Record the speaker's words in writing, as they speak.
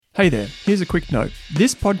Hey there, here's a quick note.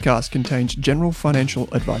 This podcast contains general financial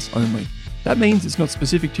advice only. That means it's not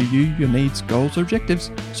specific to you, your needs, goals, or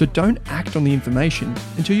objectives, so don't act on the information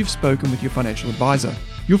until you've spoken with your financial advisor.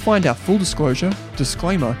 You'll find our full disclosure,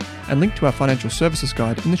 disclaimer, and link to our financial services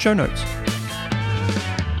guide in the show notes.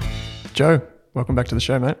 Joe, welcome back to the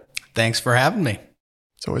show, mate. Thanks for having me.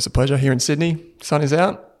 It's always a pleasure here in Sydney. Sun is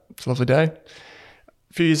out. It's a lovely day.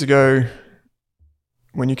 A few years ago,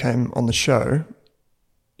 when you came on the show,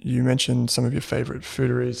 you mentioned some of your favorite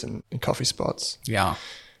foodieries and coffee spots. Yeah.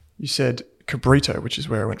 You said Cabrito, which is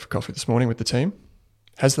where I went for coffee this morning with the team.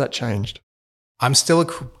 Has that changed? I'm still a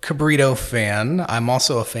Cabrito fan. I'm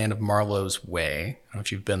also a fan of Marlowe's Way. I don't know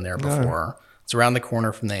if you've been there before. No. It's around the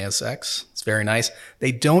corner from the ASX. It's very nice.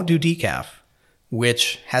 They don't do decaf,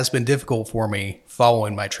 which has been difficult for me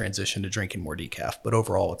following my transition to drinking more decaf. But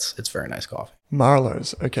overall, it's very nice coffee.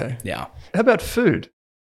 Marlowe's, okay. Yeah. How about food?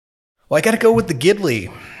 Well, I got to go with the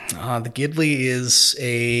Gidley. The Gidley is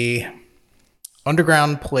a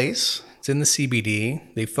underground place. It's in the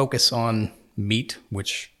CBD. They focus on meat,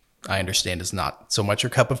 which I understand is not so much your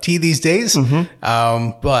cup of tea these days.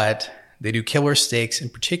 Mm-hmm. But they do killer steaks. In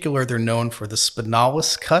particular, they're known for the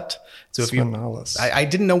spinalis cut. So spinalis. I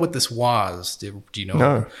didn't know what this was. Do you know?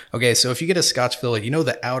 No. Okay, so if you get a Scotch fillet, you know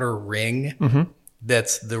the outer ring? Mm-hmm.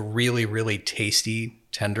 That's the really, really tasty,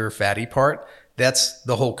 tender, fatty part. That's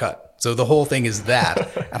the whole cut. So the whole thing is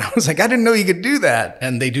that. And I was like, I didn't know you could do that.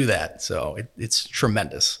 And they do that. So it's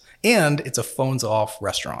tremendous. And it's a phones off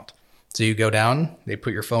restaurant. So you go down, they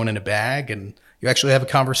put your phone in a bag, and you actually have a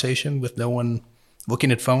conversation with no one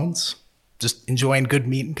looking at phones, just enjoying good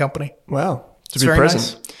meat and company. Wow. It's be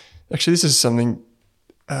present. Nice. Actually, this is something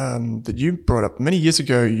that you brought up. Many years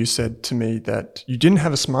ago, you said to me that you didn't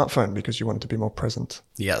have a smartphone because you wanted to be more present.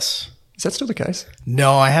 Yes. Is that still the case?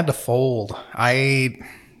 No, I had to fold.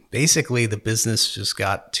 Basically, the business just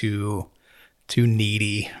got too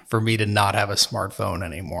needy for me to not have a smartphone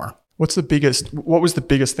anymore. What was the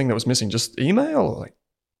biggest thing that was missing? Just email or like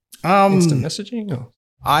instant messaging? Or?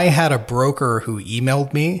 I had a broker who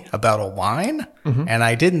emailed me about a line, mm-hmm. and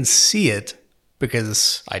I didn't see it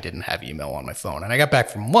because I didn't have email on my phone. And I got back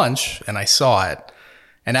from lunch and I saw it.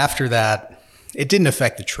 And after that, it didn't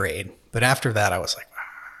affect the trade. But after that, I was like,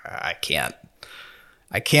 I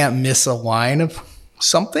can't miss a line of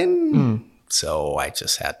something. Mm. So I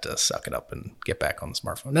just had to suck it up and get back on the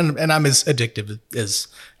smartphone. And I'm as addictive as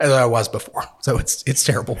I was before. So it's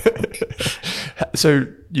terrible. So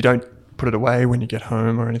you don't put it away when you get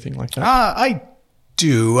home or anything like that? I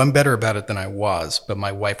do. I'm better about it than I was. But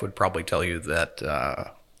my wife would probably tell you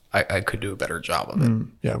that I could do a better job of it.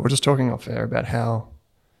 Yeah, we're just talking off air about how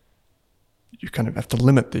you kind of have to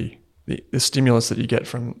limit the stimulus that you get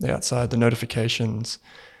from the outside, the notifications.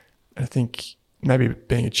 I think maybe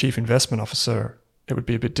being a chief investment officer, it would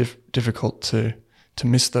be a bit difficult to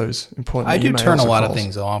miss those important emails. I do turn a lot of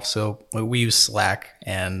things off. So we use Slack,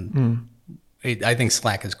 and I think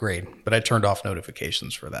Slack is great, but I turned off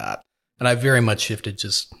notifications for that. And I very much shifted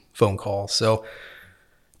just phone calls. So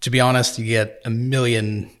to be honest, you get 1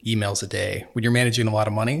 million emails a day. When you're managing a lot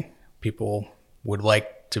of money, people would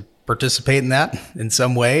like to participate in that in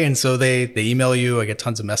some way. And so they email you. I get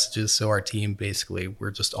tons of messages. So our team, basically,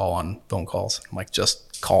 we're just all on phone calls. I'm like,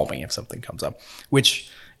 just call me if something comes up, which,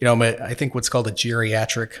 I think what's called a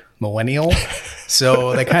geriatric millennial.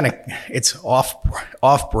 So it's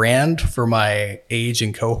off brand for my age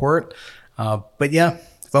and cohort. But yeah,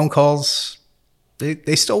 phone calls,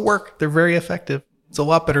 they still work. They're very effective. It's a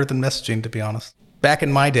lot better than messaging, to be honest. Back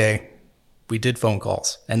in my day, we did phone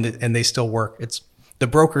calls and they still work. The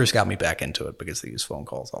brokers got me back into it because they use phone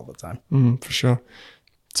calls all the time. For sure.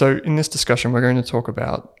 So in this discussion, we're going to talk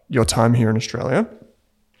about your time here in Australia,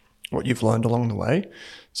 what you've learned along the way,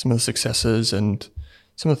 some of the successes and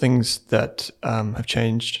some of the things that have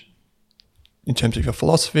changed in terms of your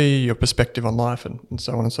philosophy, your perspective on life, and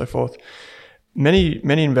so on and so forth. Many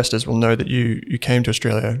investors will know that you came to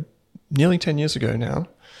Australia nearly 10 years ago now,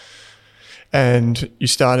 and you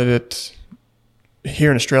started it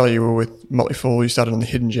here in Australia. You were with Motley Fool. You started on the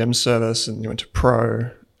Hidden Gems service, and you went to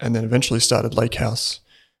Pro, and then eventually started Lake House.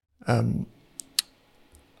 I'm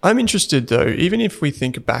interested, though, even if we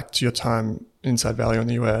think back to your time inside Value in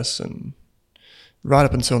the US and right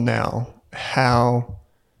up until now, how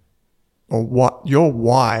or what your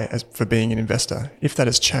why for being an investor, if that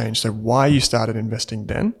has changed. So why you started investing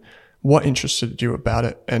then, what interested you about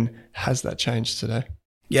it, and has that changed today?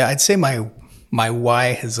 Yeah, I'd say my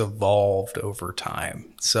why has evolved over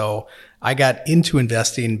time. So I got into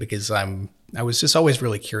investing because I was just always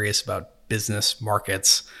really curious about business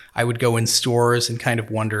markets. I would go in stores and kind of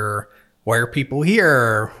wonder why are people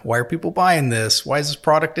here? Why are people buying this? Why is this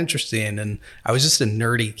product interesting? And I was just a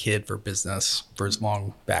nerdy kid for business for as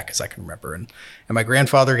long back as I can remember. And my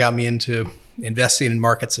grandfather got me into investing in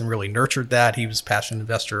markets and really nurtured that. He was a passionate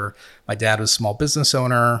investor. My dad was a small business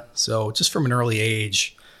owner. So just from an early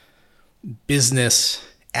age, business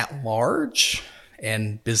at large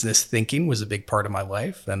and business thinking was a big part of my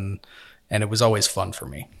life. And it was always fun for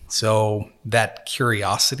me. So that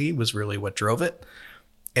curiosity was really what drove it.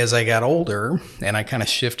 As I got older and I kind of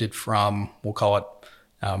shifted from, we'll call it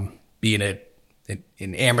being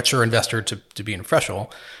an amateur investor to being a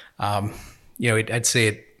professional, I'd say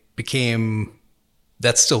it became,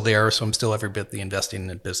 that's still there. So I'm still every bit the investing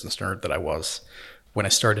and business nerd that I was when I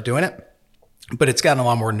started doing it. But it's gotten a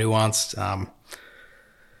lot more nuanced.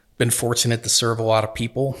 Been fortunate to serve a lot of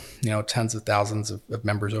people, tens of thousands of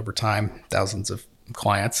members over time, thousands of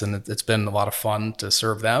clients. And it's been a lot of fun to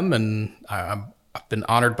serve them. And I've been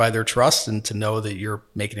honored by their trust, and to know that you're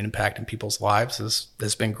making an impact in people's lives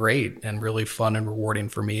has been great and really fun and rewarding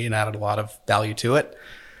for me, and added a lot of value to it.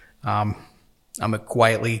 I'm a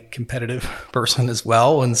quietly competitive person as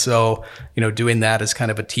well. And so, doing that as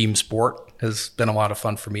kind of a team sport has been a lot of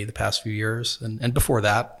fun for me the past few years. And before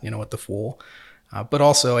that, at the Fool. But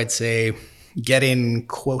also I'd say getting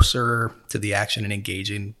closer to the action and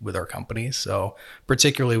engaging with our companies. So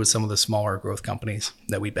particularly with some of the smaller growth companies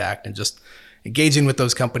that we backed, and just engaging with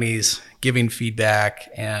those companies, giving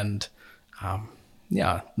feedback, and I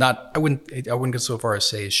wouldn't go so far as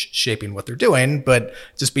say shaping what they're doing, but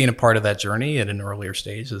just being a part of that journey at an earlier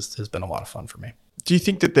stage has been a lot of fun for me. Do you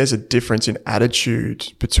think that there's a difference in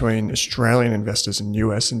attitude between Australian investors and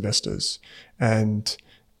US investors? And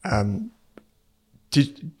do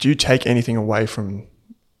you take anything away from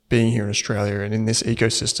being here in Australia and in this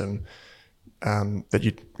ecosystem that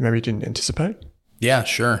you maybe didn't anticipate? Yeah,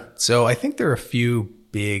 sure. So I think there are a few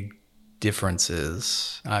big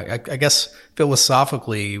differences. I guess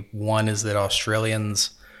philosophically, one is that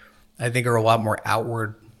Australians, I think, are a lot more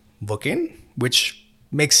outward looking, which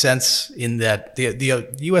makes sense in that the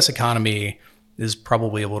U.S. economy is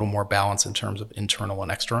probably a little more balanced in terms of internal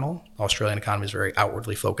and external. The Australian economy is very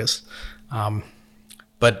outwardly focused,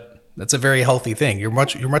 but that's a very healthy thing. You're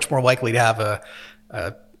much more likely to have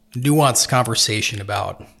a nuanced conversation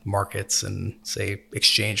about markets and, say,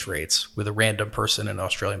 exchange rates with a random person in an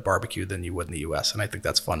Australian barbecue than you would in the US. And I think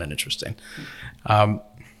that's fun and interesting.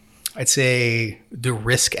 I'd say the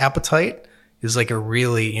risk appetite is like a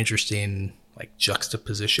really interesting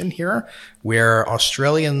juxtaposition here, where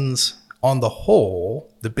Australians on the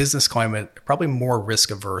whole, the business climate, are probably more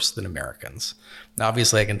risk averse than Americans. Now,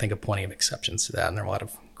 obviously I can think of plenty of exceptions to that, and there are a lot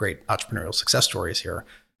of great entrepreneurial success stories here.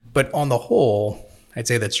 But on the whole, I'd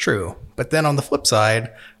say that's true. But then on the flip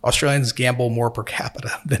side, Australians gamble more per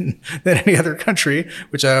capita than any other country,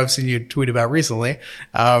 which I've seen you tweet about recently.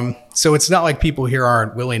 So it's not like people here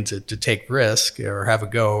aren't willing to take risk or have a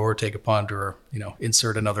go or take a punt or,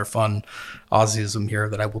 insert another fun Aussieism here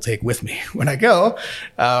that I will take with me when I go.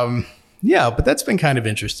 But that's been kind of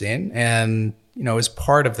interesting. And, as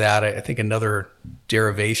part of that, I think another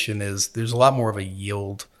derivation is there's a lot more of a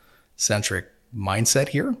yield centric mindset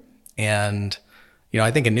here. And I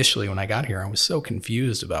think initially when I got here, I was so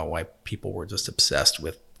confused about why people were just obsessed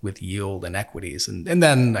with yield and equities. And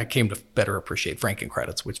then I came to better appreciate franking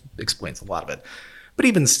credits, which explains a lot of it. But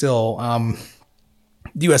even still,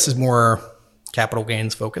 the U.S. is more capital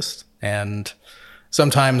gains focused, and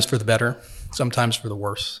sometimes for the better, sometimes for the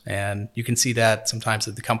worse. And you can see that sometimes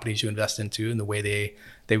at the companies you invest into and the way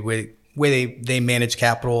they manage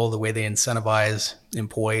capital, the way they incentivize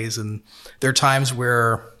employees. And there are times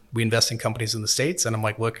where we invest in companies in the States, and I'm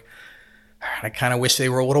like, look, I kind of wish they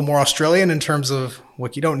were a little more Australian in terms of,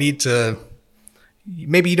 look,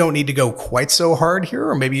 maybe you don't need to go quite so hard here,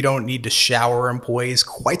 or maybe you don't need to shower employees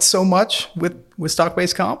quite so much with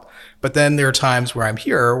stock-based comp. But then there are times where I'm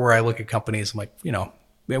here where I look at companies, I'm like,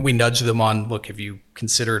 we nudge them on, look, have you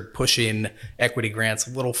considered pushing equity grants a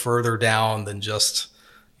little further down than just,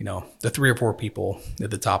 the 3 or 4 people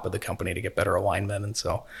at the top of the company to get better alignment. And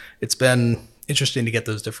so it's been interesting to get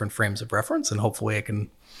those different frames of reference, and hopefully I can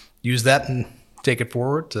use that and take it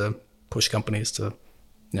forward to push companies to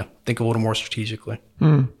think a little more strategically.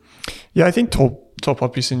 Yeah, I think tall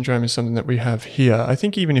poppy syndrome is something that we have here. I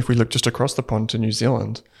think even if we look just across the pond to New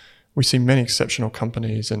Zealand, we see many exceptional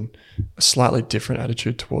companies and a slightly different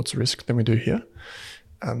attitude towards risk than we do here.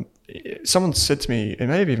 Someone said to me, it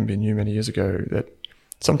may have even been you many years ago, that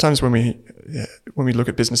sometimes when we look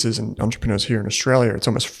at businesses and entrepreneurs here in Australia, it's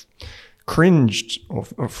almost cringed or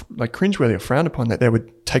like cringeworthy or frowned upon that they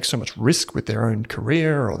would take so much risk with their own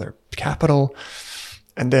career or their capital.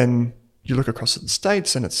 And then you look across at the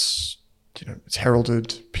States and it's it's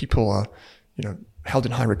heralded. People are, held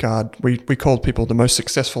in high regard. We call people the most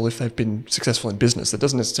successful if they've been successful in business. That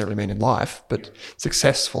doesn't necessarily mean in life, but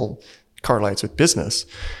successful correlates with business.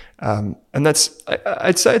 And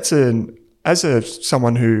I'd say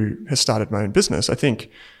someone who has started my own business, I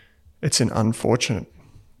think it's an unfortunate,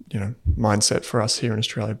 mindset for us here in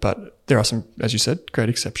Australia, but there are some, as you said, great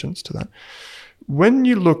exceptions to that. When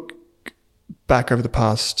you look back over the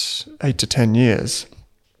past 8 to 10 years,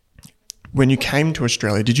 when you came to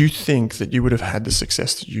Australia, did you think that you would have had the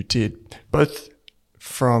success that you did, both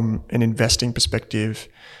from an investing perspective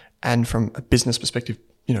and from a business perspective,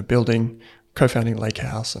 co-founding Lake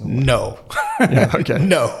House? No. Yeah, okay.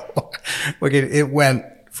 No. Look, it went,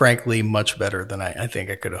 frankly, much better than I think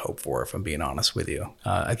I could have hoped for, if I'm being honest with you.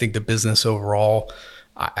 I think the business overall,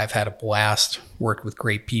 I've had a blast, worked with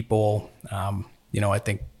great people. I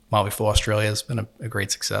think Motley Fool Australia has been a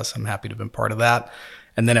great success. I'm happy to have been part of that.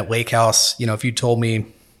 And then at Lake House, if you told me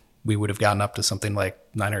we would have gotten up to something like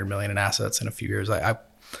 900 million in assets in a few years, I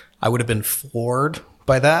would have been floored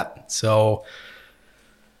by that. So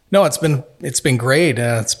no, it's been great.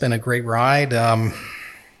 It's been a great ride.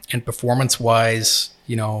 And performance wise,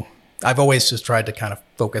 I've always just tried to kind of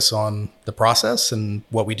focus on the process and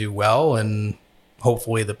what we do well, and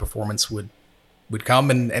hopefully the performance would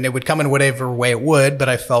come and it would come in whatever way it would. But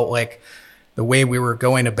I felt like the way we were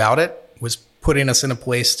going about it was putting us in a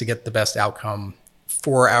place to get the best outcome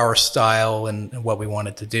for our style and what we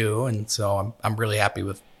wanted to do. And so I'm really happy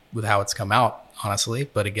with how it's come out, honestly.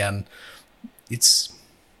 But again, it's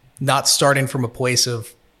not starting from a place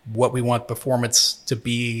of what we want performance to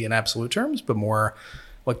be in absolute terms, but more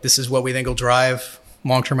like, this is what we think will drive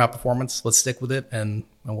long-term outperformance. Let's stick with it, and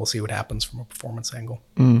we'll see what happens from a performance angle.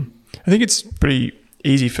 I think it's pretty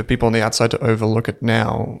easy for people on the outside to overlook it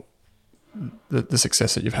now, the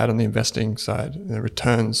success that you've had on the investing side, the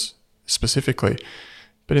returns specifically.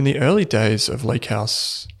 But in the early days of Lake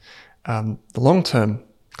House, the long-term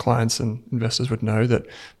clients and investors would know that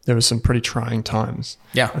there was some pretty trying times.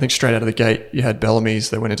 Yeah. I think straight out of the gate, you had Bellamy's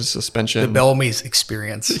that went into suspension. The Bellamy's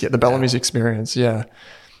experience. Yeah, the Bellamy's experience, yeah.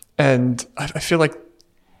 And I feel like,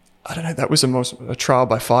 I don't know, that was a trial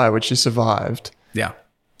by fire, which you survived. Yeah.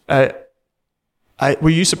 Were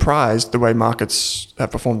you surprised the way markets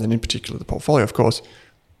have performed, and in particular the portfolio, of course,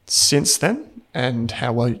 since then, and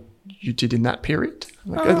how well you did in that period?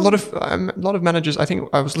 Like a lot of managers, I think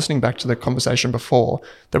I was listening back to the conversation before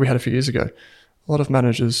that we had a few years ago. A lot of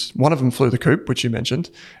managers, one of them flew the coop, which you mentioned,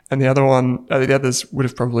 and the others would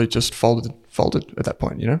have probably just folded at that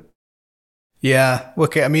point, Yeah.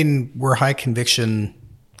 Look, I mean, we're high conviction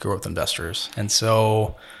growth investors. And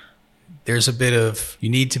so there's a bit of, you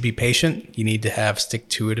need to be patient. You need to have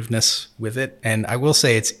stick-to-itiveness with it. And I will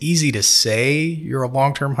say it's easy to say you're a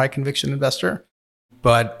long-term high conviction investor.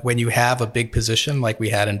 But when you have a big position like we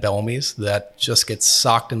had in Bellamy's that just gets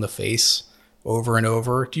socked in the face over and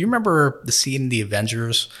over. Do you remember the scene in The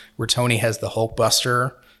Avengers where Tony has the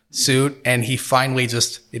Hulkbuster suit and he finally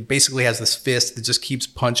it basically has this fist that just keeps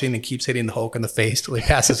punching and keeps hitting the Hulk in the face till he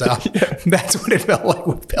passes out? Yeah. That's what it felt like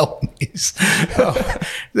with Bellamy's.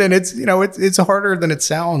 Then it's harder than it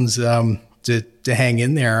sounds to hang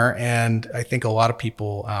in there. And I think a lot of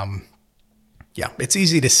people, it's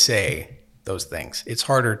easy to say those things. It's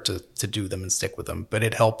harder to do them and stick with them, but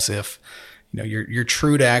it helps if you're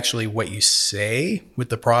true to actually what you say with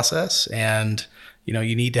the process, and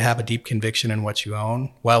you need to have a deep conviction in what you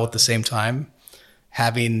own, while at the same time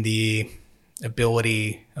having the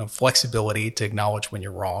ability of flexibility to acknowledge when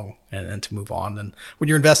you're wrong and to move on. And when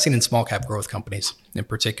you're investing in small cap growth companies in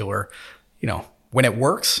particular, when it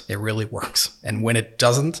works, it really works, and when it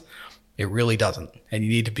doesn't, it really doesn't. And you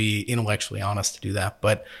need to be intellectually honest to do that.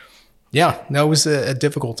 But yeah, no, it was a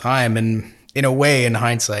difficult time. And in a way, in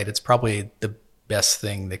hindsight, it's probably the best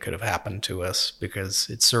thing that could have happened to us, because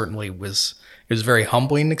it certainly was a very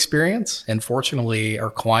humbling experience. And fortunately, our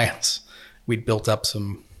clients, we'd built up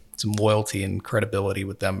some loyalty and credibility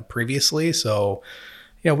with them previously. So,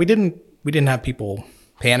 we didn't have people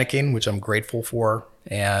panicking, which I'm grateful for.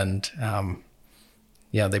 And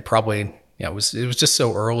they probably, it was just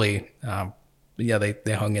so early.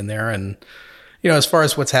 They hung in there. And as far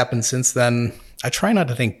as what's happened since then, I try not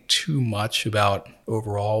to think too much about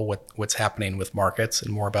overall what's happening with markets,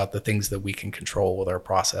 and more about the things that we can control with our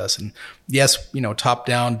process. And yes, top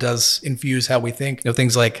down does infuse how we think,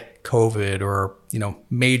 things like COVID or,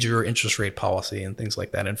 major interest rate policy and things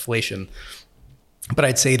like that, inflation. But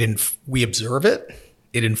I'd say we observe it.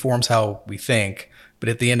 It informs how we think. But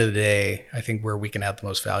at the end of the day, I think where we can add the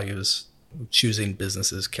most value is choosing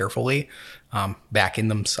businesses carefully, backing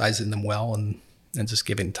them, sizing them well, and and just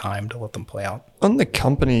giving time to let them play out. On the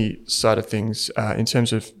company side of things, in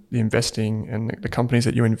terms of the investing and the companies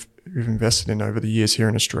that you've invested in over the years here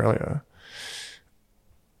in Australia,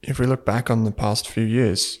 if we look back on the past few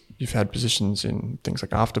years, you've had positions in things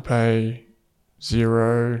like Afterpay,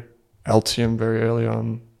 Xero, Altium very early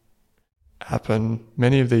on, Appen,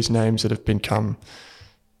 many of these names that have become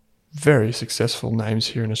very successful names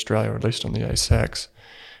here in Australia, or at least on the ASX.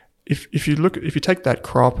 If you take that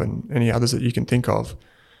crop and any others that you can think of,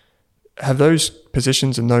 have those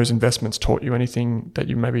positions and those investments taught you anything that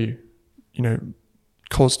you maybe,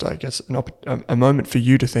 caused, I guess, a moment for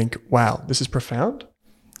you to think, wow, this is profound?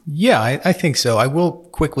 Yeah, I think so. I will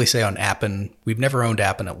quickly say on Appen, we've never owned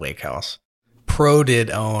Appen at Lakehouse. Pro did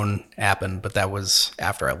own Appen, but that was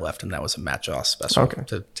after I left, and that was a Matt Joss special,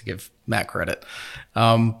 to give Matt credit.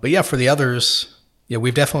 But yeah, for the others, yeah,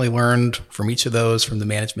 we've definitely learned from each of those, from the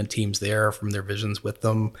management teams there, from their visions with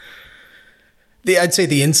them. I'd say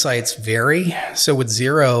the insights vary. So with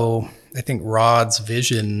Xero, I think Rod's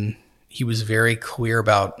vision, he was very clear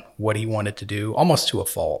about what he wanted to do, almost to a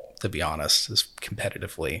fault, to be honest, just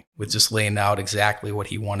competitively, with just laying out exactly what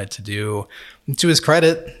he wanted to do. And to his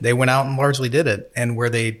credit, they went out and largely did it. And where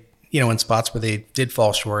they, in spots where they did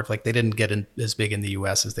fall short, like they didn't get as big in the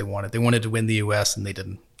US as they wanted. They wanted to win the US and they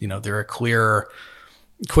didn't. They're a clear,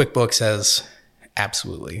 QuickBooks has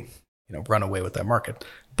absolutely, run away with that market.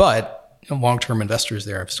 But long-term investors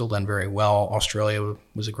there have still done very well. Australia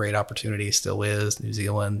was a great opportunity, still is. New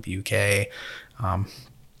Zealand, the UK.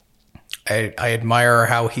 I admire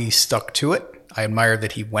how he stuck to it. I admire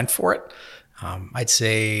that he went for it. I'd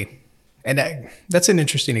say, that's an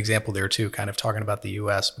interesting example there too, kind of talking about the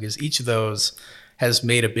US, because each of those has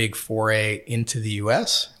made a big foray into the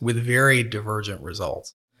US with very divergent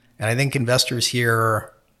results. And I think investors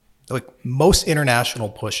here, like most international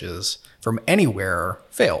pushes from anywhere,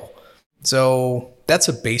 fail. So that's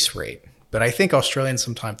a base rate. But I think Australians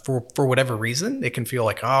sometimes, for whatever reason, it can feel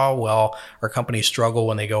like, oh, well, our companies struggle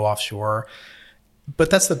when they go offshore.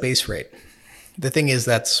 But that's the base rate. The thing is,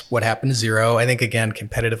 that's what happened to Xero. I think, again,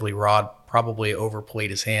 competitively, Rod probably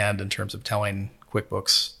overplayed his hand in terms of telling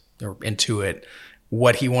QuickBooks or Intuit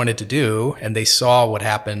what he wanted to do. And they saw what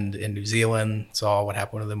happened in New Zealand, saw what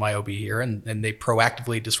happened with the MyOB here, and they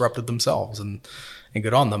proactively disrupted themselves, and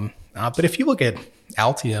good on them. But if you look at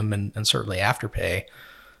Altium and certainly Afterpay,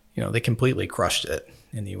 they completely crushed it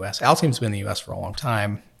in the US. Altium's been in the US for a long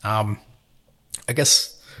time. I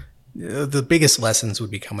guess the biggest lessons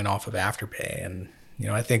would be coming off of Afterpay. And,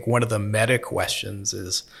 I think one of the meta questions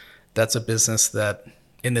is that's a business that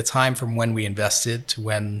in the time from when we invested to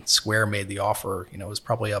when Square made the offer, was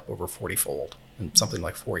probably up over 40-fold in something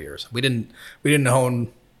like 4 years. We didn't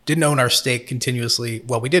own our stake continuously.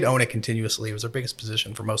 Well, we did own it continuously. It was our biggest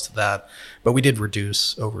position for most of that, but we did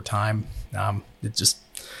reduce over time.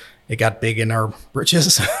 It got big in our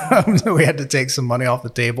britches. So we had to take some money off the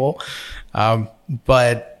table.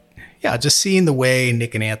 But yeah, just seeing the way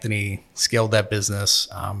Nick and Anthony scaled that business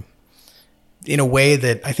in a way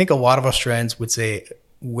that I think a lot of Australians would say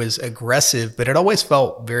was aggressive, but it always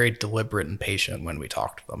felt very deliberate and patient when we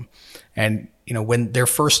talked to them. And, when their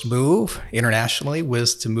first move internationally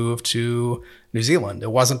was to move to New Zealand,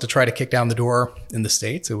 it wasn't to try to kick down the door in the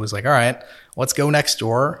States. It was like, all right, let's go next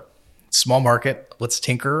door, small market, let's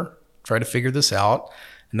tinker, try to figure this out,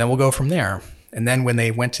 and then we'll go from there. And then when they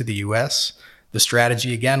went to the US, the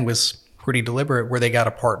strategy again was pretty deliberate, where they got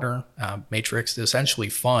a partner, Matrix, to essentially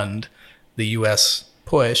fund the US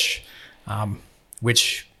push,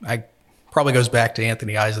 which I probably goes back to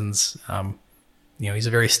Anthony Eisen's, he's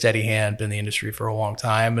a very steady hand, been in the industry for a long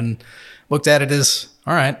time, and looked at it as,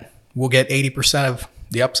 all right, we'll get 80% of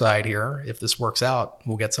the upside here. If this works out,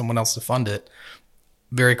 we'll get someone else to fund it.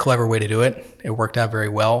 Very clever way to do it. It worked out very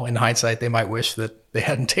well. In hindsight, they might wish that they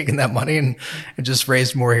hadn't taken that money and just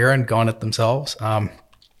raised more here and gone it themselves. But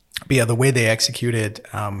yeah, the way they executed,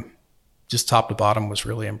 just top to bottom, was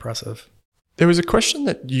really impressive. There was a question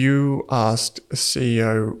that you asked a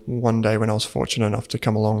CEO one day when I was fortunate enough to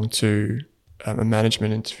come along to a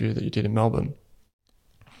management interview that you did in Melbourne.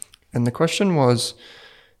 And the question was,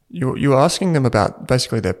 you were asking them about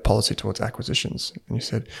basically their policy towards acquisitions. And you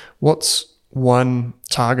said, what's one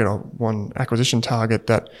target or one acquisition target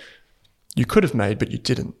that you could have made but you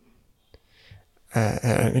didn't?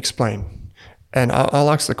 And explain. And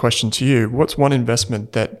I'll ask the question to you. What's one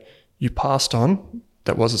investment that you passed on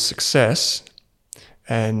that was a success?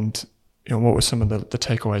 And what were some of the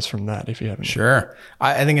takeaways from that, if you haven't? Sure.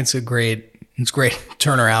 I think it's a great It's great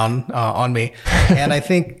turnaround on me. And I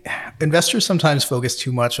think investors sometimes focus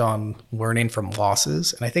too much on learning from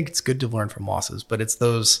losses. And I think it's good to learn from losses, but it's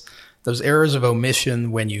those errors of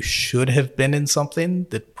omission when you should have been in something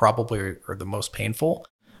that probably are the most painful.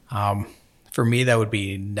 For me, that would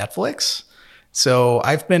be Netflix. So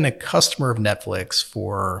I've been a customer of Netflix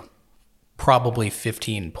for probably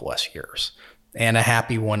 15 plus years, and a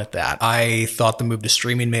happy one at that. I thought the move to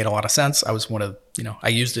streaming made a lot of sense. I was I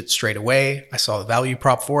used it straight away. I saw the value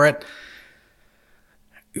prop for it.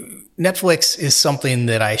 Netflix is something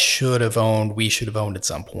that we should have owned at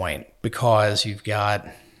some point, because you've got,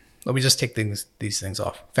 let me just take these things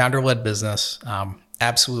off. Founder-led business,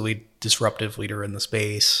 absolutely disruptive leader in the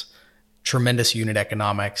space, tremendous unit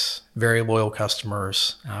economics, very loyal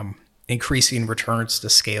customers, increasing returns to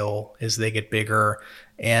scale as they get bigger.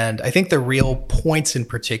 And I think the real points in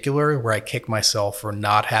particular where I kick myself for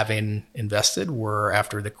not having invested were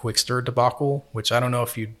after the Quickster debacle, which I don't know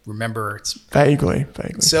if you remember. It's Vaguely.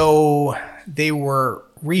 So they were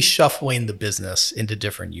reshuffling the business into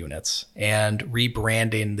different units and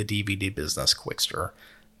rebranding the DVD business Quickster.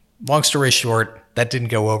 Long story short, that didn't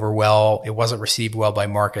go over well. It wasn't received well by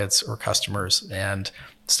markets or customers, and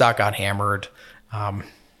stock got hammered.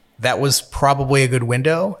 That was probably a good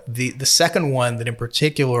window. The second one that in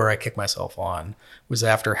particular I kicked myself on was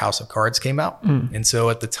after House of Cards came out. And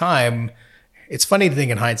so at the time, it's funny to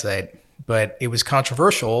think in hindsight, but it was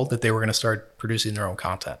controversial that they were going to start producing their own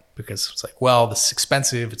content, because it's like, well, this is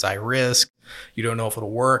expensive, it's high risk, you don't know if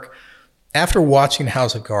it'll work. After watching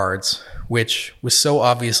House of Cards, which was so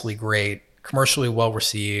obviously great, commercially well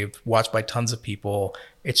received, watched by tons of people,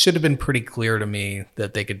 it should have been pretty clear to me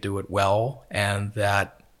that they could do it well and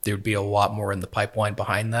that there would be a lot more in the pipeline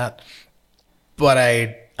behind that. But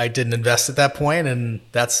I didn't invest at that point, and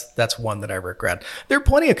that's one that I regret. There are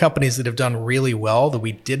plenty of companies that have done really well that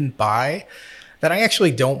we didn't buy that I actually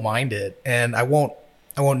don't mind it. And I won't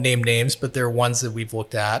name names, but there are ones that we've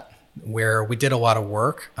looked at where we did a lot of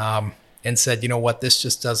work and said, you know what, this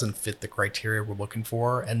just doesn't fit the criteria we're looking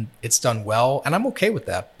for, and it's done well. And I'm okay with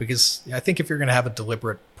that, because I think if you're going to have a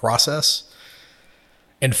deliberate process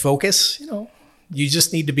and focus, you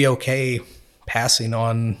just need to be okay passing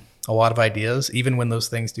on a lot of ideas, even when those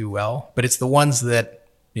things do well. But it's the ones that,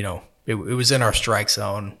 it was in our strike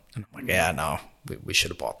zone. And I'm like, yeah, no, we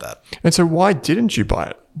should have bought that. And so why didn't you buy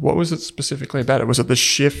it? What was it specifically about it? Was it the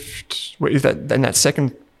shift? Is that in that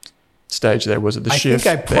second stage there, was it the shift,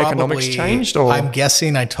 the economics changed? Or I'm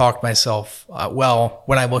guessing I talked myself,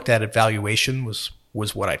 when I looked at it, valuation was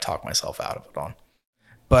what I talked myself out of it on.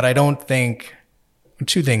 But I don't think...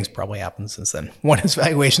 Two things probably happened since then. One is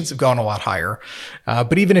valuations have gone a lot higher.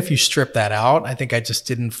 But even if you strip that out, I think I just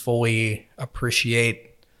didn't fully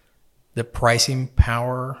appreciate the pricing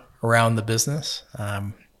power around the business.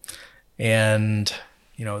 And,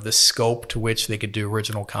 the scope to which they could do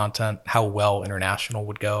original content, how well international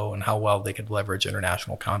would go, and how well they could leverage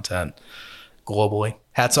international content globally.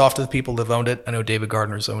 Hats off to the people that have owned it. I know David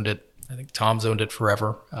Gardner's owned it. I think Tom's owned it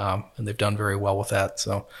forever. And they've done very well with that.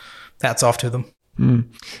 So hats off to them.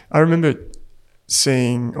 I remember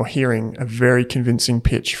seeing or hearing a very convincing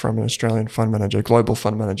pitch from an Australian fund manager, global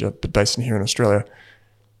fund manager, but based in here in Australia,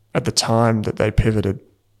 at the time that they pivoted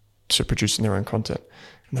to producing their own content.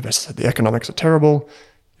 And they basically said the economics are terrible.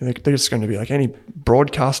 They're just going to be like any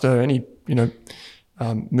broadcaster, any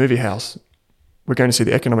movie house. We're going to see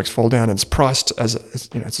the economics fall down. And it's priced as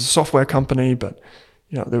it's a software company, but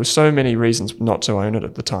there were so many reasons not to own it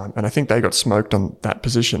at the time. And I think they got smoked on that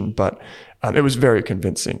position, but it was very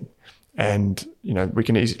convincing. And, we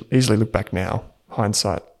can easily look back now,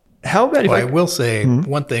 hindsight. How about I will say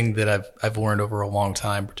one thing that I've learned over a long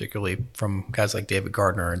time, particularly from guys like David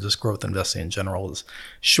Gardner and just growth investing in general, is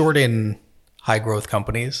shorting high growth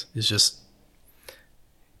companies is just,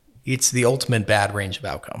 it's the ultimate bad range of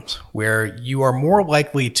outcomes, where you are more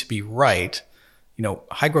likely to be right.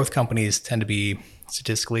 High growth companies tend to be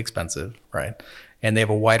statistically expensive, right? And they have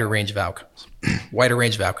a wider range of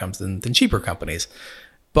outcomes than cheaper companies.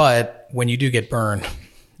 But when you do get burned,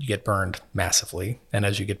 you get burned massively. And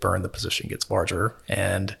as you get burned, the position gets larger.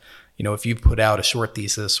 And, if you put out a short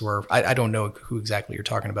thesis, or I don't know who exactly you're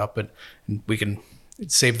talking about, but we can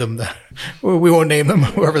save them. We won't name them,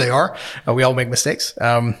 whoever they are. We all make mistakes.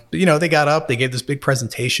 But, they got up, they gave this big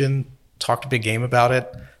presentation, talked a big game about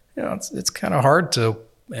it. It's kind of hard to,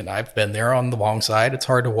 and I've been there on the long side. It's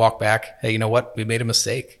hard to walk back. Hey, you know what? We made a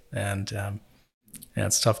mistake, and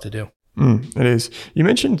it's tough to do. It is. You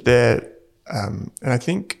mentioned there, and I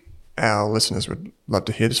think our listeners would love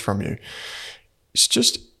to hear this from you. It's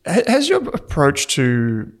just, has your approach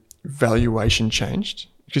to valuation changed?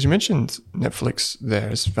 because you mentioned Netflix there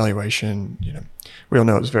as valuation, we all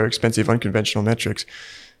know it's very expensive, unconventional metrics.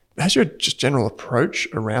 Has your just general approach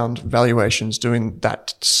around valuations, doing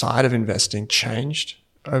that side of investing, changed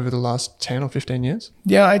over the last 10 or 15 years?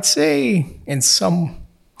 Yeah, I'd say in some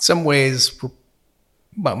ways,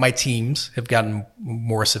 my teams have gotten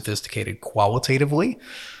more sophisticated qualitatively.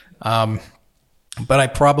 But I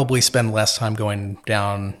probably spend less time going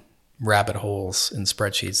down rabbit holes in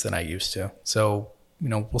spreadsheets than I used to. So,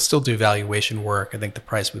 we'll still do valuation work. I think the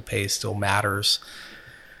price we pay still matters.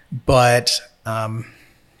 But, I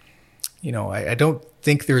don't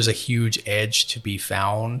think there's a huge edge to be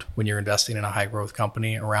found when you're investing in a high growth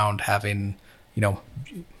company around having,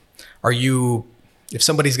 if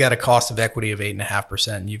somebody's got a cost of equity of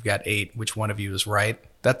 8.5% and you've got 8, which one of you is right?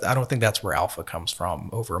 I don't think that's where alpha comes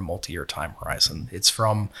from over a multi-year time horizon. It's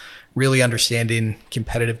from really understanding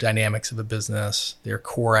competitive dynamics of a business, their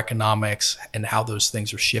core economics, and how those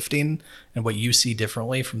things are shifting and what you see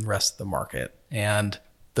differently from the rest of the market. And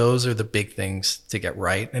those are the big things to get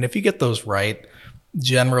right. And if you get those right,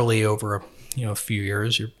 generally over a few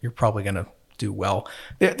years, you're probably going to do well.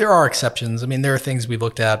 There are exceptions. I mean, there are things we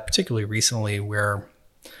looked at, particularly recently, where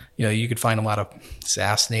you could find a lot of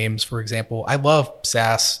SaaS names, for example. I love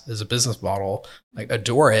SaaS as a business model. I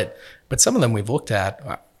adore it. But some of them we've looked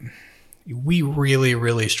at, we really,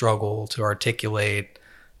 really struggle to articulate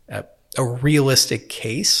a realistic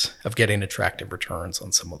case of getting attractive returns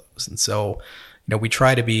on some of those. And so, we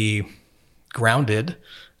try to be grounded,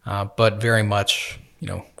 but very much,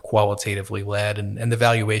 qualitatively led. And the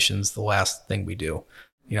valuation's the last thing we do.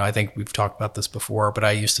 I think we've talked about this before, but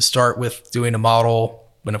I used to start with doing a model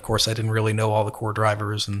when, of course, I didn't really know all the core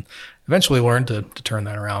drivers, and eventually learned to turn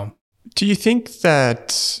that around. Do you think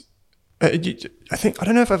that, I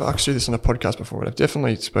don't know if I've asked you this on a podcast before, but I've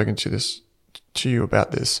definitely spoken to you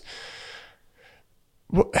about this.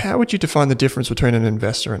 How would you define the difference between an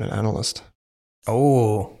investor and an analyst?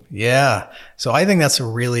 Oh, yeah. So I think that's a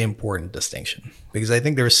really important distinction, because I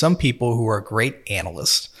think there are some people who are great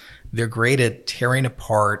analysts. They're great at tearing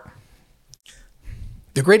apart.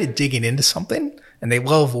 They're great at digging into something, and they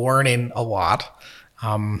love learning a lot,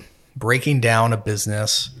 breaking down a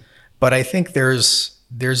business. But I think there's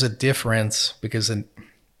a difference, because an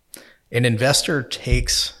investor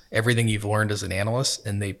takes everything you've learned as an analyst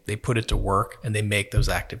and they put it to work and they make those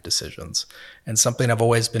active decisions. And something I've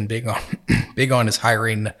always been big on is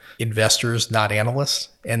hiring investors, not analysts.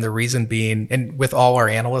 And the reason being, and with all our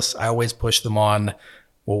analysts, I always push them on,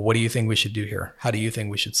 well, what do you think we should do here? How do you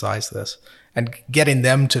think we should size this? And getting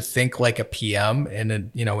them to think like a PM and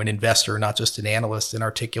an investor, not just an analyst, and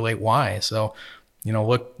articulate why. So,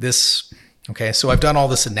 look, okay, so I've done all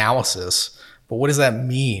this analysis, but what does that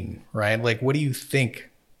mean, right? Like, what do you think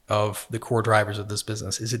of the core drivers of this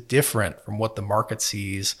business? Is it different from what the market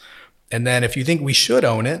sees? And then if you think we should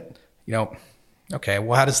own it, okay,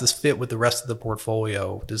 well, how does this fit with the rest of the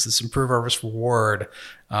portfolio? Does this improve our risk reward?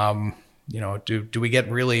 Do we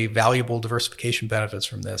get really valuable diversification benefits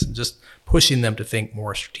from this? And just pushing them to think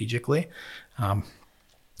more strategically.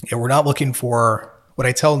 We're not looking for, what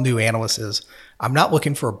I tell new analysts is, I'm not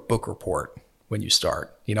looking for a book report when you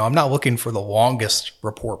start. I'm not looking for the longest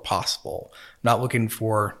report possible. I'm not looking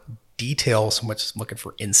for detail so much as I'm looking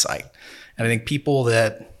for insight. And I think people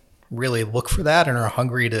that really look for that and are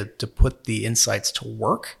hungry to put the insights to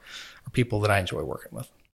work are people that I enjoy working with.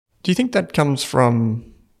 Do you think that comes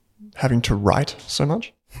from having to write so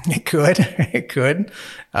much? It could.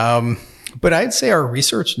 But I'd say our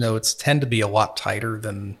research notes tend to be a lot tighter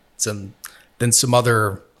than some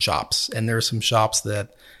other shops. And there are some shops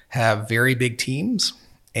that have very big teams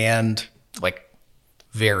and like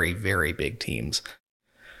very, very big teams.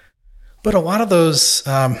 But a lot of those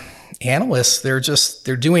analysts,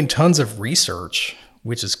 they're doing tons of research,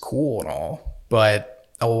 which is cool and all, but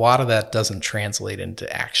a lot of that doesn't translate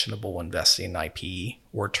into actionable investing IP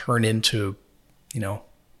or turn into,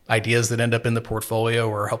 ideas that end up in the portfolio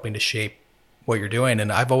or helping to shape what you're doing.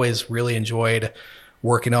 And I've always really enjoyed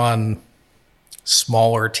working on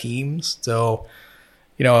smaller teams. So,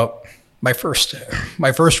 my first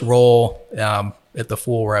role at the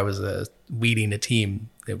Fool, where I was leading a team,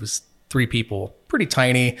 it was 3 people, pretty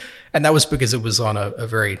tiny. And that was because it was on a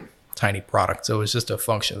very tiny product. So it was just a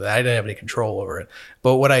function that I didn't have any control over it.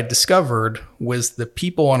 But what I discovered was the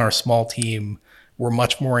people on our small team were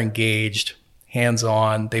much more engaged,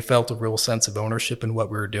 hands-on. They felt a real sense of ownership in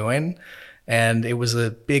what we were doing. And it was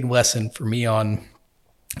a big lesson for me on,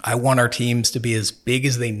 I want our teams to be as big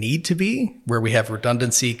as they need to be, where we have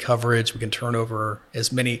redundancy, coverage, we can turn over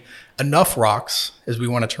enough rocks as we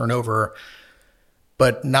want to turn over,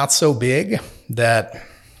 but not so big that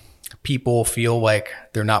people feel like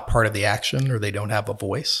they're not part of the action or they don't have a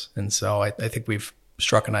voice. And so I think we've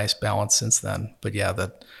struck a nice balance since then. But yeah,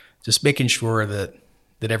 that just making sure that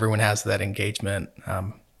everyone has that engagement,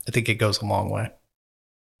 I think it goes a long way.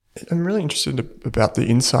 I'm really interested about the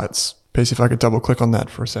insights piece. If I could double click on that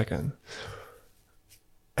for a second.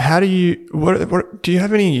 How do you, what do you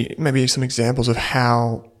have any, maybe some examples of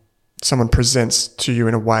how someone presents to you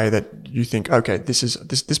in a way that you think, okay,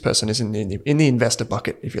 this person is in the investor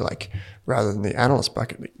bucket, if you like, rather than the analyst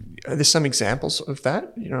bucket? Are there some examples of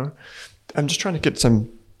that? I'm just trying to get some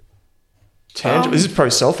tangible. This is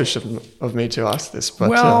probably selfish of me to ask this,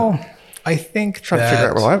 but I think trying to figure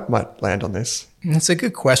out where I might land on this. It's a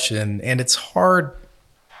good question, and it's hard.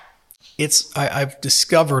 I've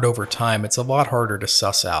discovered over time it's a lot harder to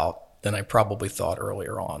suss out than I probably thought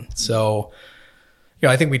earlier on. So,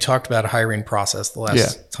 I think we talked about a hiring process the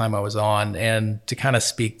last time I was on, and to kind of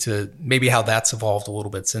speak to maybe how that's evolved a little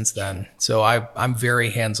bit since then. So I'm very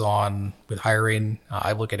hands-on with hiring.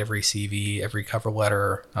 I look at every CV, every cover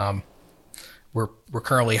letter. We're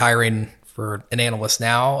currently hiring for an analyst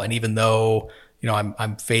now, and even though I'm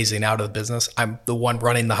phasing out of the business, I'm the one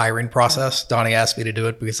running the hiring process. Donnie asked me to do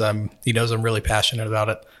it because he knows I'm really passionate about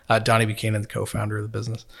it. Donnie Buchanan, the co-founder of the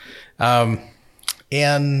business,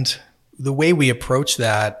 and the way we approach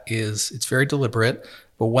that is it's very deliberate.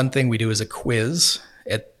 But one thing we do is a quiz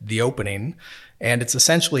at the opening, and it's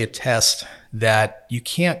essentially a test that you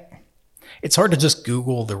can't. It's hard to just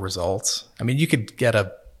Google the results. I mean, you could get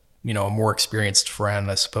a more experienced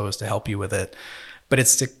friend, I suppose, to help you with it, but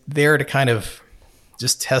it's there to kind of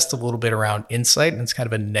just test a little bit around insight, and it's kind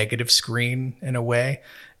of a negative screen in a way.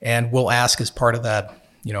 And we'll ask as part of that,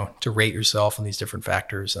 to rate yourself on these different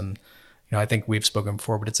factors. And I think we've spoken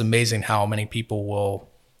before, but it's amazing how many people will,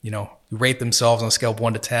 rate themselves on a scale of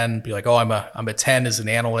 1 to 10, be like, oh, I'm a 10 as an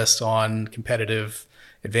analyst on competitive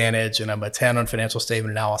advantage, and I'm a 10 on financial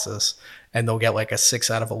statement analysis, and they'll get like a 6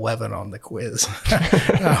 out of 11 on the quiz.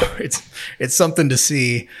 It's something to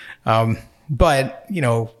see. But,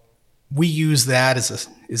 we use that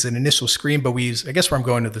as an initial screen, but I guess where I'm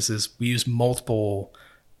going with this is we use multiple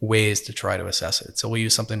ways to try to assess it. So we'll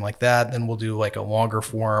use something like that. Then we'll do like a longer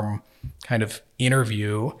form kind of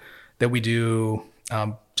interview that we do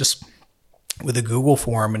just with a Google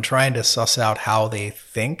form and trying to suss out how they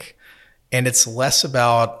think. And it's less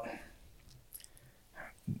about,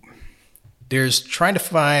 there's trying to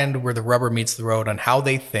find where the rubber meets the road on how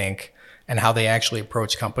they think and how they actually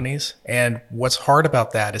approach companies. And what's hard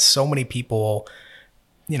about that is so many people,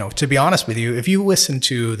 to be honest with you, if you listen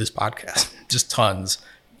to this podcast, just tons,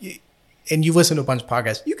 and you listen to a bunch of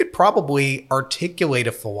podcasts, you could probably articulate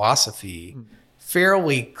a philosophy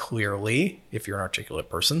fairly clearly if you're an articulate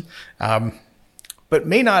person, but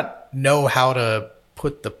may not know how to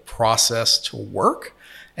put the process to work.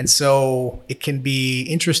 And so it can be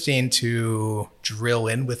interesting to drill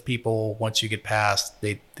in with people once you get past,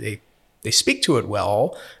 they speak to it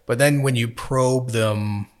well, but then when you probe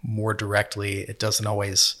them more directly, it doesn't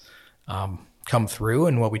always come through.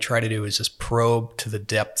 And what we try to do is just probe to the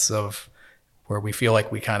depths of where we feel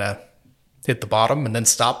like we kind of hit the bottom and then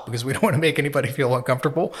stop because we don't want to make anybody feel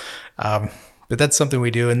uncomfortable. But that's something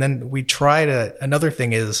we do. And then we try to, another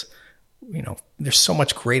thing is, there's so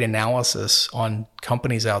much great analysis on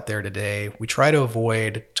companies out there today. We try to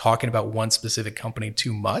avoid talking about one specific company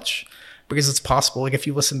too much because it's possible. Like if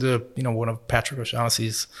you listen to, one of Patrick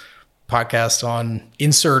O'Shaughnessy's podcasts on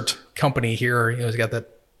insert company here, he's got that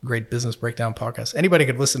great business breakdown podcast. Anybody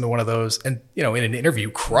could listen to one of those and, in an interview,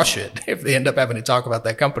 crush it if they end up having to talk about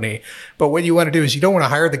that company. But what you want to do is you don't want to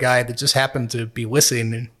hire the guy that just happened to be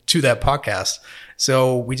listening to that podcast.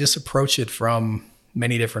 So we just approach it from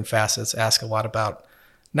many different facets, ask a lot about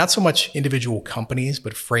not so much individual companies,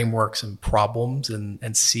 but frameworks and problems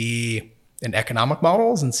and see in economic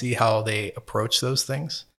models and see how they approach those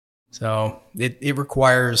things. So it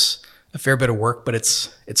requires a fair bit of work, but it's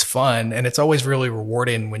fun. And it's always really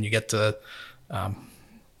rewarding when you get to,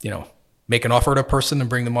 make an offer to a person and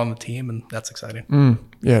bring them on the team. And that's exciting.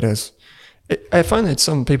 Yeah, it is. I find that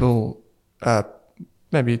some people,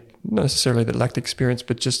 maybe not necessarily that lack the experience,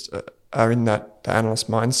 but just are in the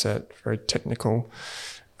analyst mindset, very technical.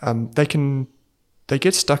 They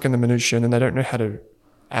get stuck in the minutiae and they don't know how to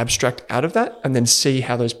abstract out of that and then see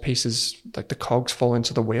how those pieces, like the cogs, fall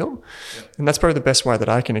into the wheel. Yeah. And that's probably the best way that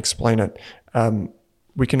I can explain it.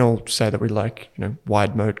 We can all say that we like,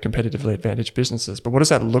 wide moat, competitively advantaged businesses, but what does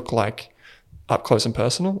that look like up close and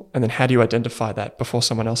personal? And then how do you identify that before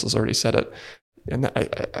someone else has already said it? And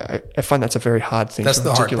I find that's a very hard thing. That's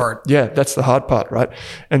the hard part. Yeah, that's the hard part, right?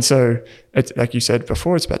 And so, it's like you said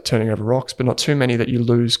before, it's about turning over rocks, but not too many that you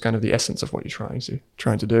lose kind of the essence of what you're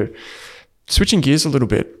trying to do. Switching gears a little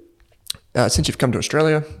bit, since you've come to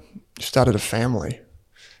Australia, you've started a family.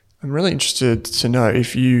 I'm really interested to know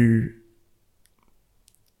if you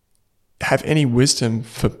have any wisdom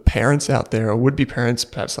for parents out there, or would-be parents,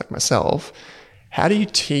 perhaps like myself. How do you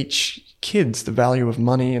teach kids the value of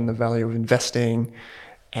money and the value of investing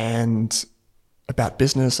and about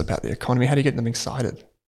business, about the economy? How do you get them excited?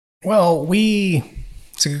 Well,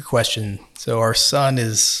 it's a good question. So our son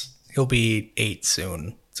he'll be 8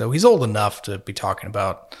 soon. So he's old enough to be talking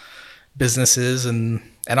about businesses, and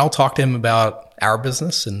I'll talk to him about our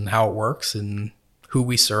business and how it works and who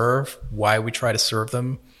we serve, why we try to serve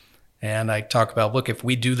them. And I talk about, look, if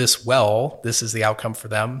we do this well, this is the outcome for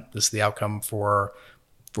them. This is the outcome for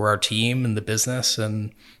our team and the business.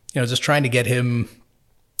 And, just trying to get him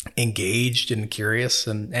engaged and curious.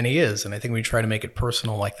 And he is. And I think we try to make it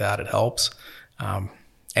personal like that. It helps.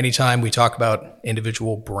 Anytime we talk about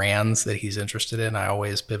individual brands that he's interested in, I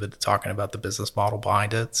always pivot to talking about the business model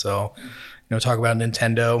behind it. So, talk about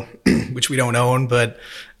Nintendo, which we don't own, but,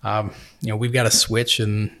 we've got a Switch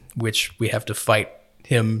in which we have to fight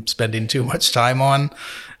him spending too much time on.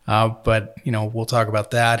 But we'll talk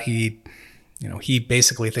about that. He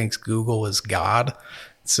basically thinks Google is God.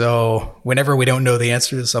 So whenever we don't know the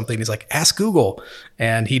answer to something, he's like, ask Google.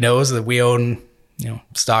 And he knows that we own,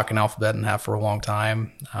 stock in Alphabet and have for a long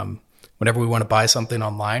time. Whenever we want to buy something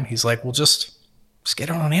online, he's like, well, just get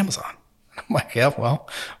it on Amazon. I'm like, yeah, well,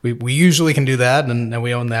 we usually can do that, and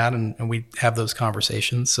we own that, and we have those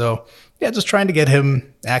conversations. So yeah, just trying to get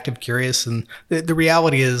him active, curious. And the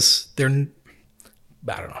reality is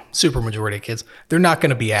super majority of kids, they're not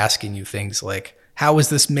going to be asking you things like, how is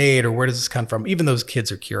this made, or where does this come from? Even those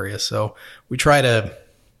kids are curious. So we try to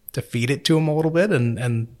feed it to them a little bit,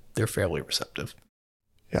 and they're fairly receptive.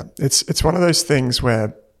 Yeah, it's one of those things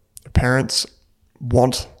where parents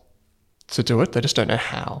want to do it, they just don't know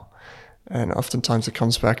how. And oftentimes it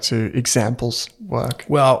comes back to examples work.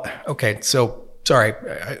 Well, okay. So, sorry.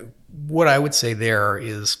 What I would say there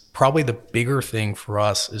is probably the bigger thing for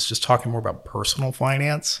us is just talking more about personal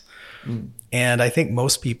finance. And I think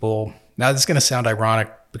most people, now this is going to sound ironic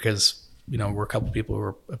because, we're a couple of people who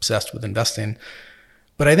are obsessed with investing,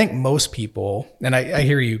 but I think most people, and I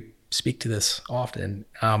hear you speak to this often,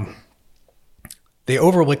 they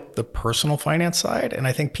overlook the personal finance side. And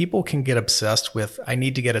I think people can get obsessed with, I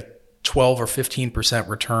need to get a 12 or 15%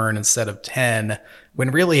 return instead of 10, when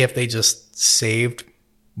really if they just saved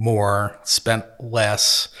more, spent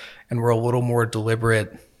less, and were a little more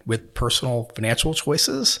deliberate with personal financial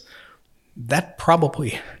choices, that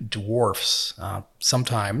probably dwarfs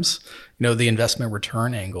sometimes, the investment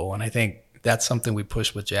return angle. And I think that's something we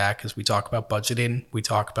push with Jack as we talk about budgeting. We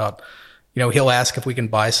talk about, he'll ask if we can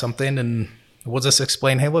buy something, and we'll just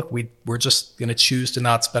explain, hey, look, we're just going to choose to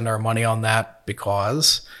not spend our money on that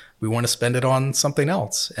because we want to spend it on something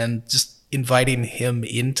else. And just inviting him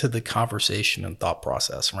into the conversation and thought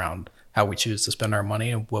process around how we choose to spend our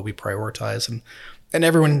money and what we prioritize. And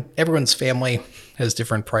everyone's family has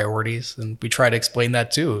different priorities. And we try to explain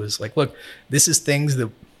that too. It's like, look,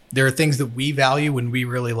 there are things that we value and we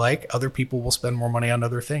really like. Other people will spend more money on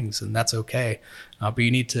other things, and that's okay. But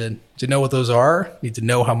you need to know what those are. You need to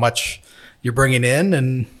know how much you're bringing in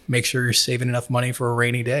and make sure you're saving enough money for a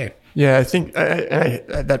rainy day. Yeah, I think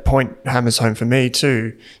that point hammers home for me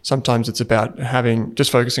too. Sometimes it's about just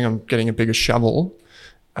focusing on getting a bigger shovel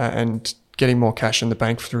and getting more cash in the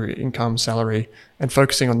bank through income, salary, and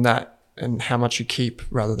focusing on that and how much you keep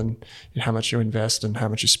rather than how much you invest and how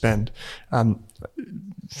much you spend.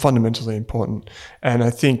 Fundamentally important. And I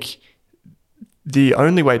think the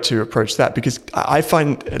only way to approach that, because I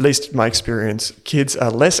find, at least my experience, kids are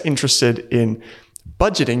less interested in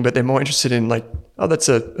budgeting, but they're more interested in like, oh, that's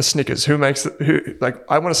a Snickers. I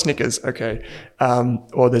want a Snickers. Okay.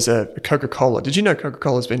 Or there's a Coca-Cola. Did you know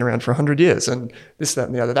Coca-Cola's been around for 100 years and this, that,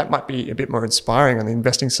 and the other? That might be a bit more inspiring on the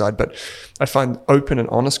investing side, but I find open and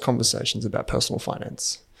honest conversations about personal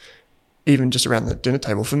finance, even just around the dinner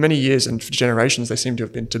table, for many years and for generations, they seem to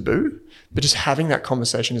have been taboo. But just having that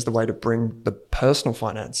conversation is the way to bring the personal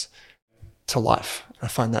finance to life. I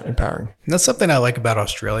find that empowering. And that's something I like about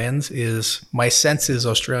Australians is my sense is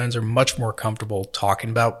Australians are much more comfortable talking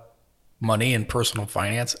about money and personal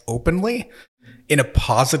finance openly in a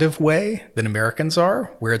positive way than Americans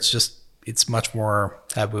are, where it's much more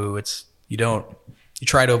taboo. You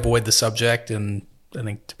try to avoid the subject, and I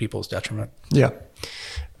think to people's detriment. Yeah.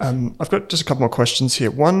 I've got just a couple more questions here.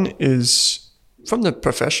 One is from the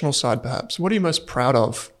professional side, perhaps. What are you most proud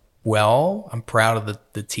of well. I'm proud of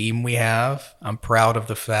the team we have. I'm proud of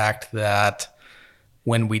the fact that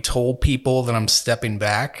when we told people that I'm stepping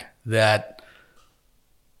back, that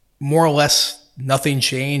more or less nothing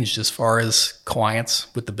changed as far as clients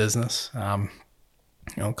with the business.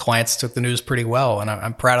 Clients took the news pretty well, and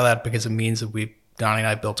I'm proud of that because it means that Donnie and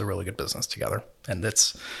I built a really good business together, and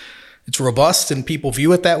it's robust, and people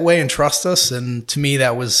view it that way and trust us. And to me,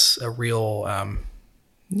 that was a real,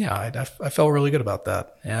 I felt really good about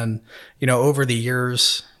that. And over the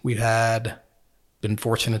years, we've been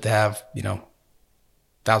fortunate to have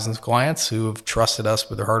thousands of clients who have trusted us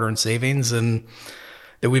with their hard-earned savings, and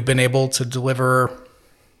that we've been able to deliver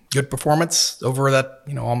good performance over that,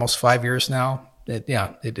 almost 5 years now.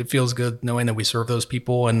 It feels good knowing that we serve those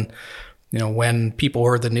people. And, when people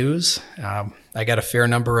heard the news, I got a fair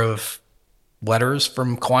number of letters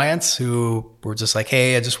from clients who were just like,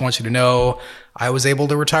 hey, I just want you to know I was able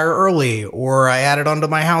to retire early, or I added onto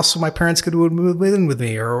my house so my parents could move in with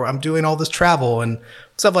me, or I'm doing all this travel, and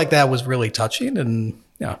stuff like that was really touching. And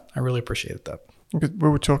I really appreciated that. We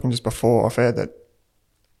were talking just before off air that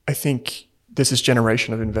I think there's this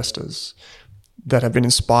generation of investors that have been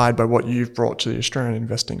inspired by what you've brought to the Australian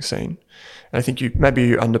investing scene. And I think you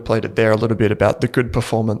underplayed it there a little bit about the good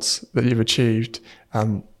performance that you've achieved.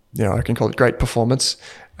 I can call it great performance.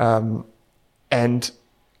 And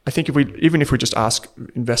I think even if we just ask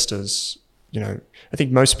investors, I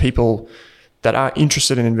think most people that are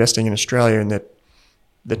interested in investing in Australia in their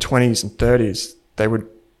 20s and 30s, they would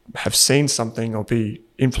have seen something or been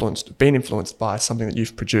influenced by something that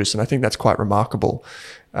you've produced. And I think that's quite remarkable.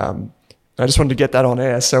 I just wanted to get that on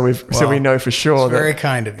air so we know for sure that, very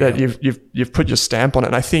kind of you. That you've put your stamp on it.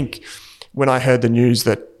 And I think when I heard the news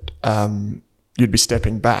that you'd be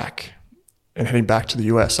stepping back and heading back to the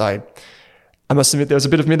US, I must admit there was a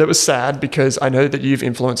bit of me that was sad, because I know that you've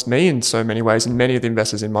influenced me in so many ways and many of the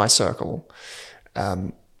investors in my circle.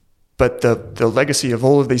 But the legacy of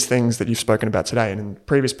all of these things that you've spoken about today and in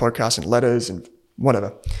previous podcasts and letters and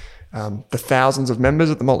whatever, the thousands of members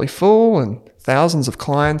at the Motley Fool and thousands of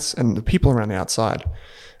clients and the people around the outside,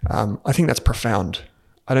 I think that's profound.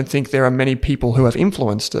 I don't think there are many people who have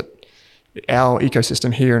influenced our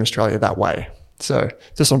ecosystem here in Australia that way. So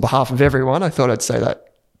just on behalf of everyone, I thought I'd say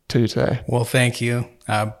that to you today. Well, thank you.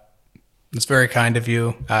 It's very kind of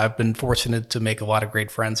you. I've been fortunate to make a lot of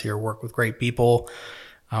great friends here, work with great people,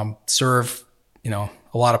 serve, a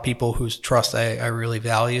lot of people whose trust I really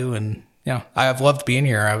value. And I've loved being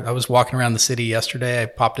here. I was walking around the city yesterday. I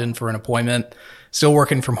popped in for an appointment, still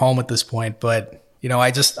working from home at this point. But,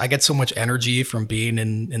 I get so much energy from being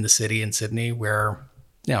in the city in Sydney, where,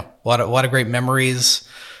 a lot of great memories.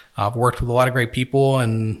 I've worked with a lot of great people,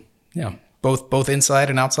 and, both inside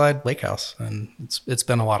and outside Lake House. And it's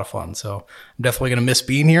been a lot of fun. So I'm definitely going to miss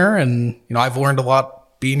being here. And, I've learned a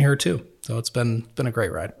lot being here too. So it's been a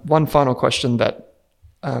great ride. One final question that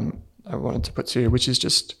I wanted to put to you, which is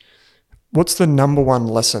just, what's the number one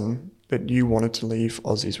lesson that you wanted to leave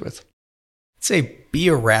Aussies with? I'd say be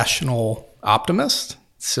a rational optimist.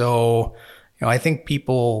 So, I think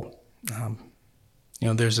people,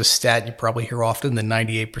 there's a stat you probably hear often that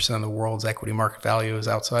 98% of the world's equity market value is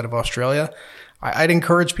outside of Australia. I'd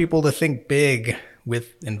encourage people to think big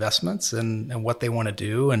with investments and what they want to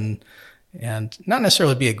do, and not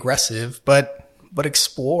necessarily be aggressive, but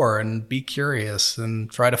explore and be curious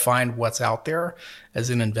and try to find what's out there as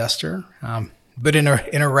an investor, but in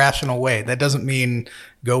a rational way. That doesn't mean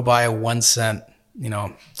go buy a 1 cent,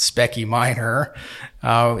 specky miner.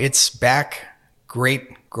 It's back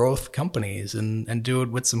great growth companies and do it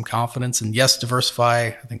with some confidence. And yes, diversify.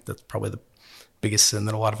 I think that's probably the biggest sin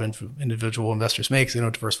that a lot of individual investors make. They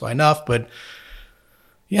don't diversify enough, but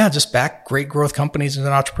just back great growth companies and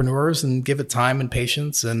entrepreneurs and give it time and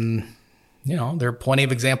patience. And, there are plenty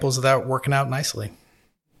of examples of that working out nicely.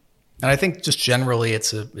 And I think just generally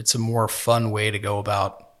it's a more fun way to go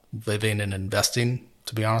about living and investing,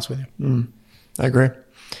 to be honest with you. I agree.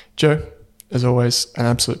 Joe, as always, an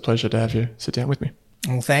absolute pleasure to have you sit down with me.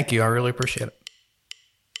 Well, thank you. I really appreciate it.